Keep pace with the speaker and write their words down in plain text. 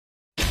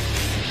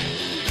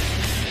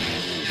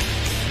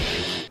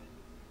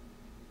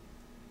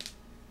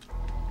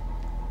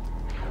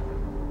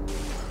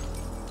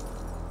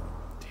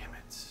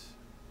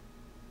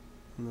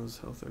those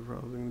health are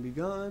probably going to be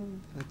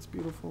gone. That's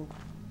beautiful.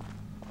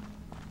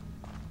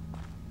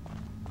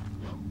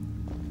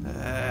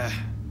 Alright,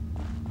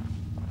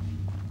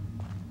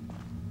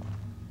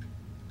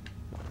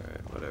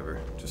 whatever.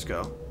 Just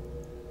go.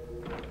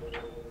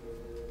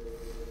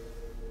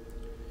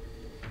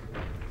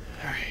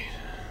 Alright.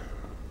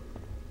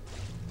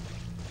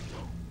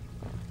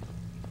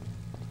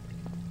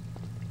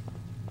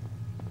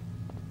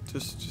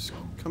 Just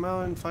come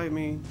out and fight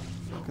me,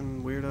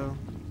 fucking weirdo.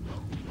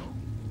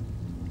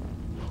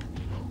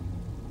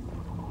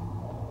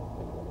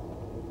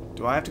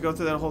 Do I have to go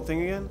through that whole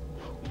thing again?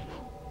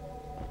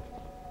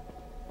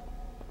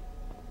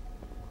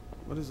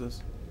 What is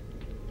this?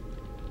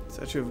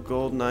 Statue of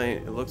Gold Knight.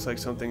 It looks like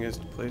something is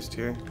placed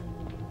here.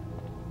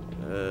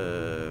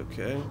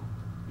 Okay.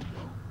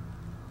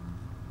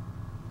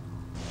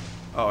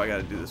 Oh, I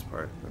gotta do this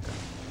part. Okay.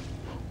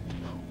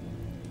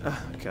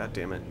 Ah, God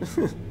damn it.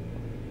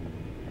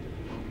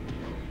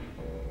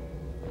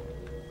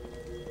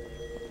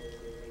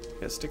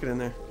 Yeah, stick it in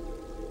there.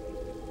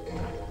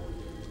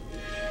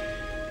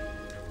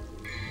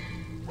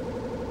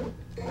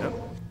 Yep.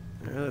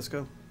 Alright, let's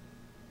go.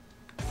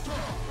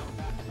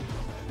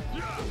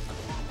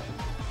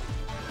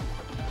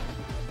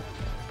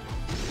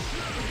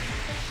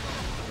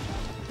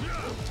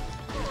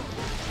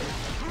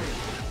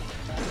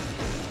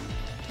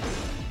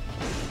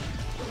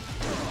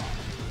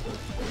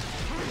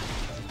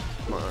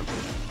 Come on.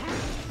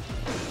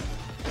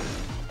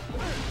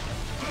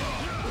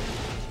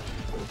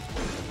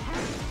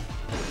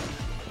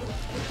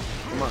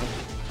 Come on.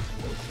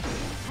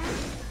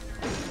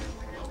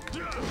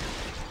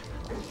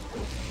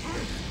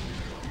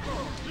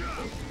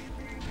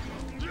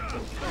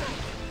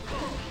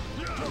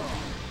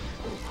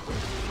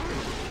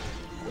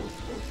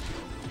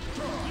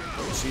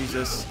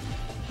 Jesus.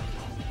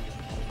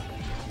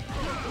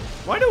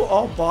 Why do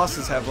all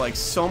bosses have like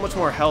so much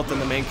more health than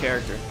the main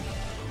character?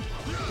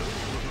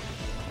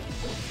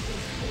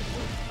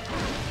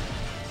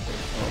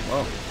 Oh,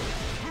 well.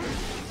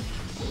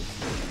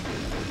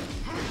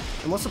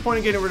 And what's the point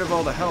of getting rid of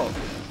all the health?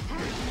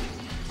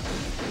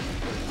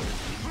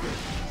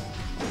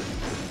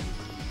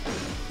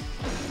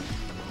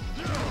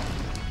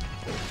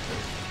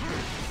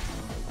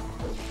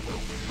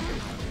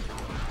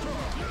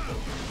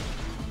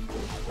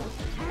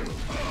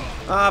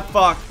 Ah,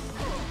 fuck.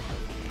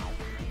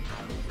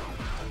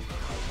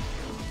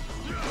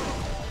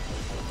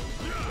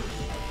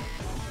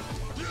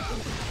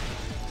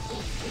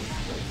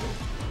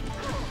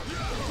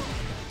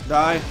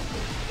 Die.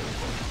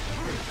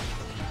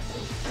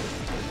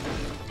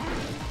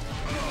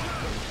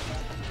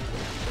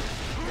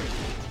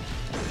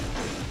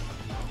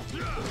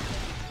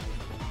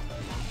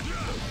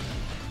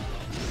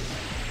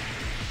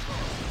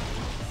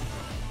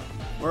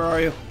 Where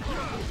are you?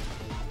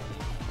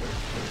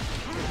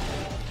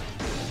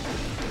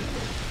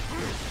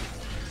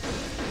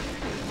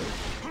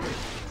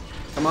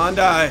 Come on,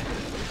 die.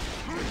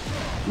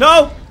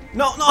 No!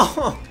 No,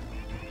 no!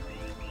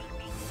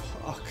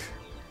 Fuck.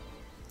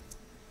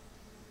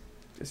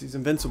 Guess he's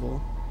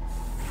invincible.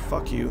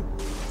 Fuck you.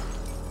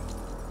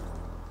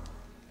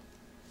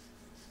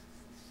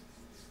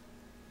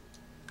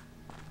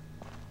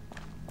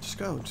 Just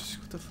go. Just,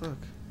 what the fuck?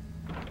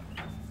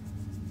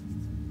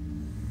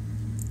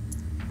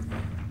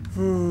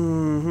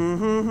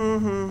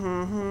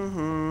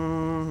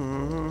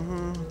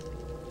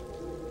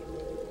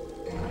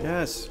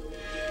 Yes.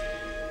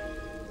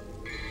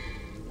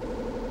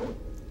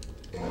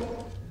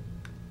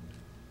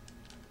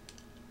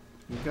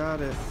 You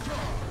got it.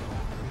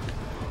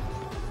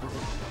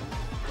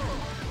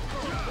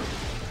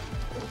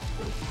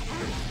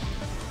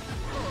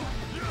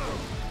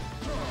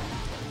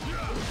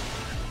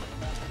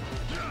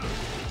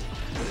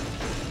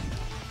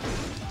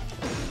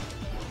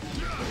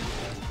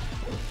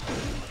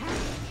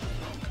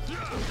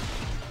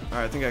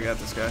 Alright, I think I got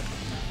this guy.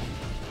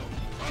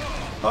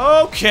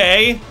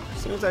 Okay!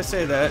 As soon as I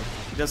say that,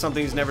 he does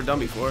something he's never done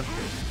before.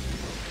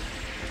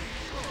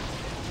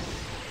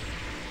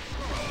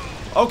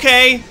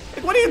 Okay!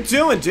 Like, what are you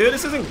doing, dude?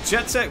 This isn't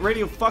Jet Set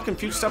Radio fucking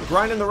Future. Stop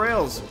grinding the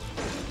rails.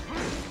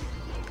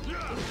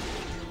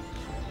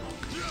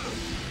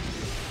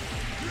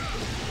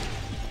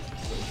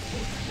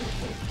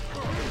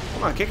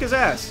 Come on, kick his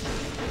ass.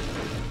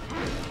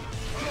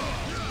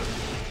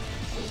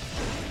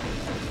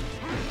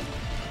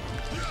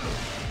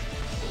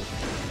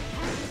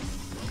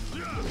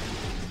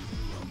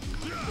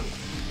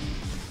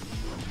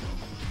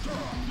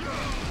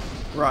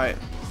 Right.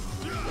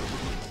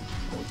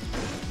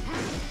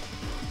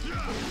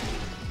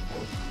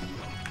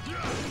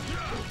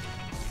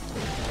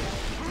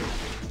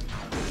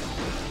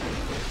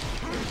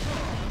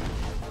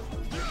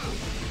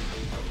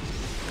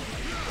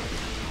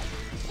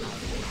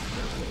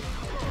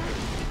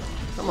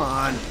 Come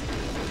on.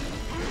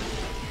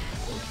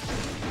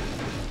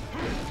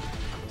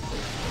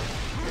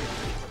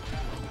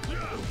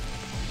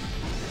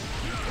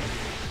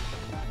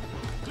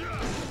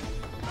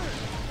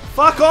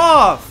 Fuck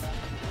off!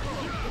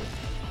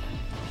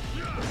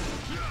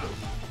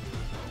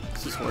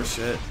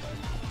 shit.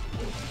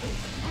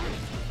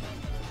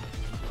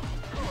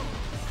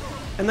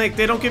 And like,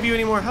 they don't give you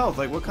any more health.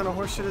 Like, what kind of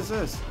horse shit is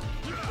this?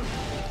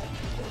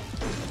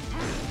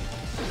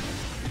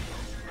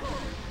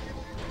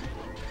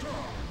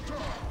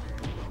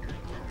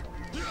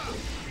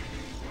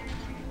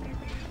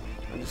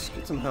 Just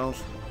get some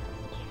health.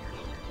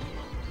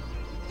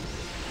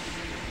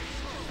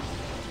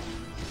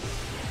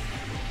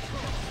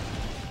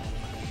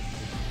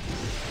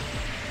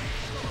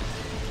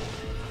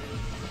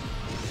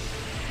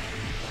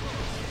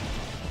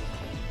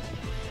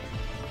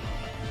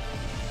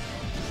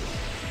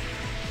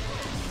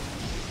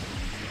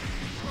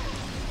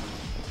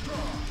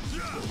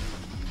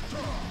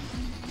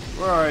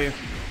 Where are you?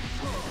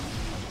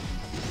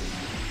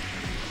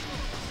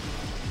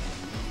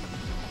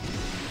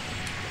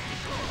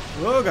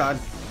 Oh god.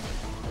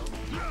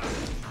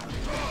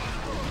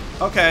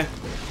 Okay.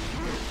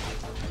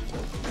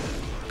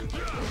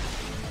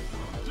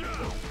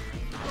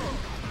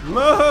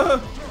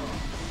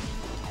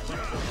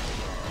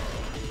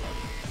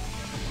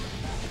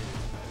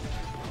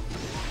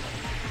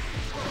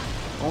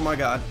 Oh my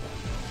god.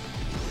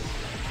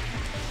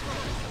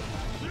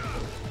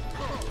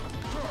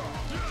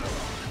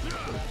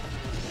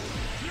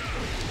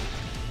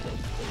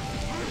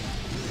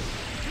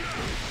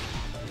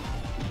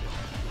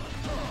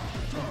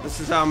 This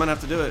is how I'm gonna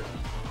have to do it.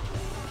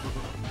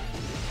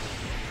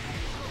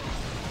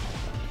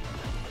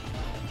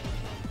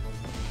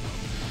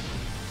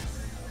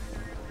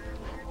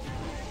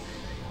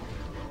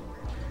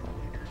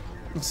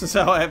 This is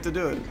how I have to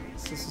do it.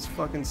 This is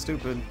fucking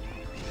stupid.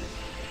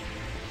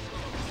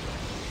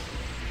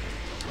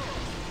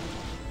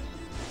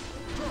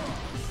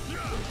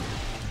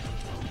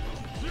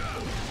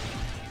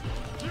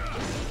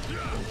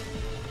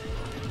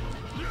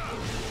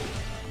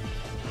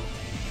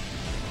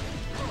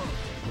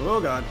 Oh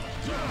god.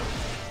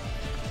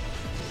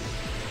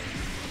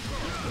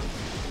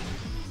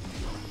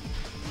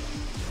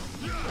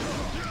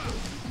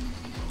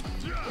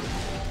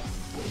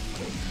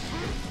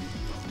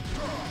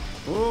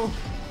 Oh.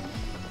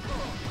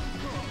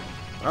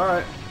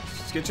 Alright.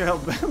 Just get your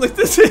health back. Look,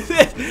 this is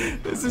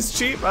it. This is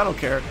cheap. I don't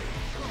care.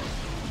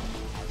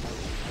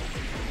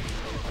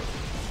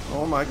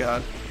 Oh my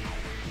god.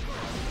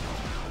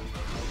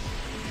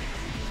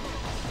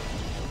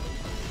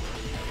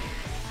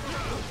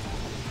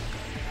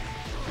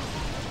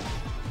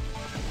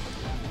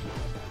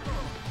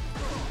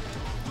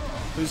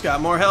 Who's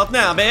got more health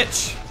now,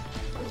 bitch?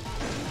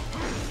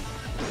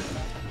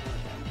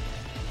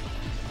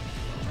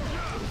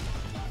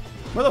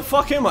 Where the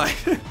fuck am I?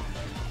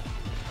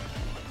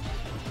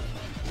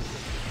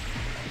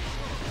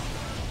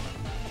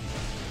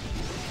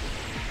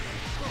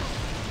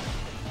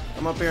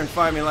 Come up here and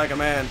fight me like a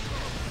man.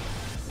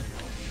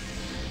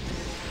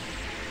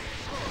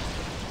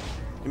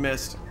 You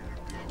missed.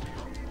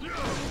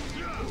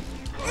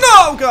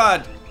 No,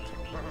 God!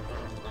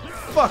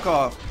 Fuck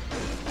off.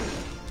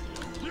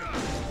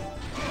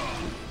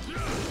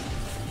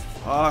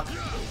 Fuck.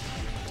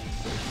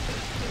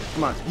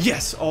 Come on.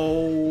 Yes!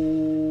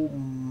 Oh,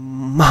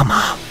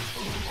 mama.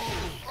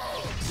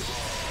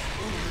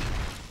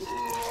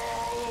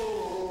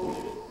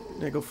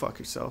 Yeah, go fuck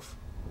yourself.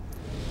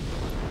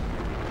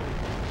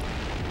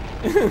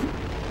 You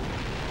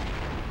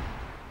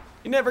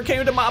never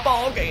came to my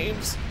ball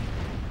games.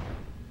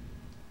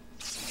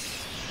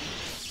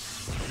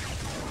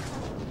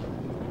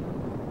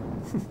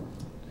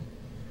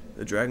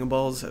 The Dragon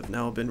Balls have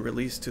now been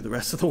released to the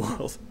rest of the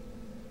world.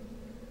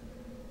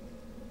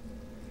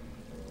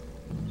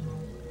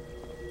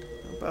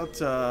 How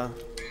about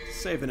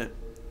saving it?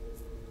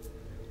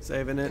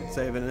 Saving it,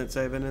 saving it,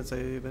 saving it,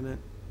 saving it.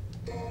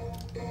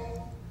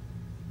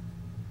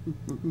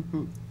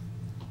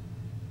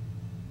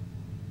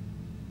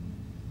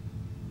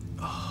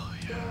 Oh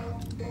yeah.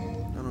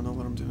 I don't know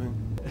what I'm doing.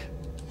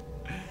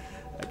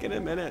 Back in a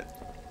minute.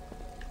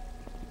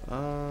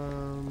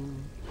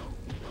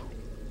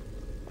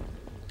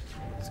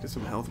 Let's get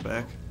some health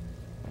back.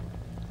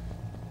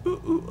 Ooh,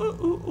 ooh, ooh,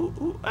 ooh, ooh,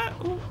 ooh, ah,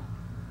 ooh.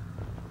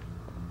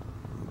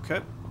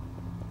 Okay.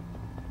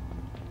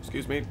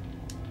 Excuse me.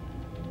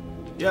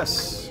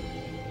 Yes.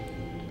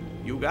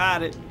 You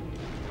got it.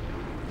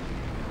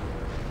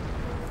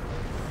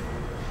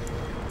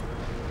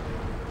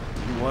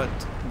 What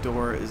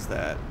door is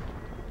that?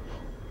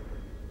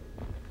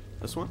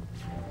 This one?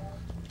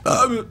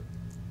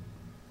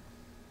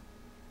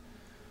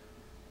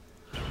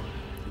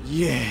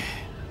 Yeah.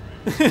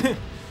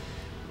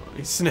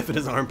 He's sniffing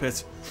his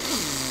armpits.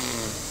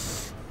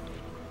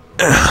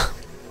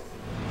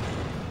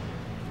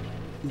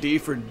 D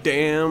for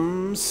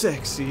damn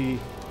sexy.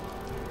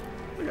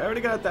 Look, I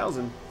already got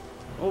 1,000.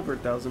 Over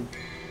 1,000.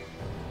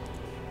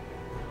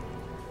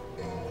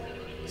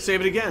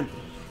 Save it again.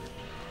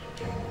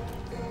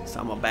 So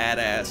I'm a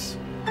badass.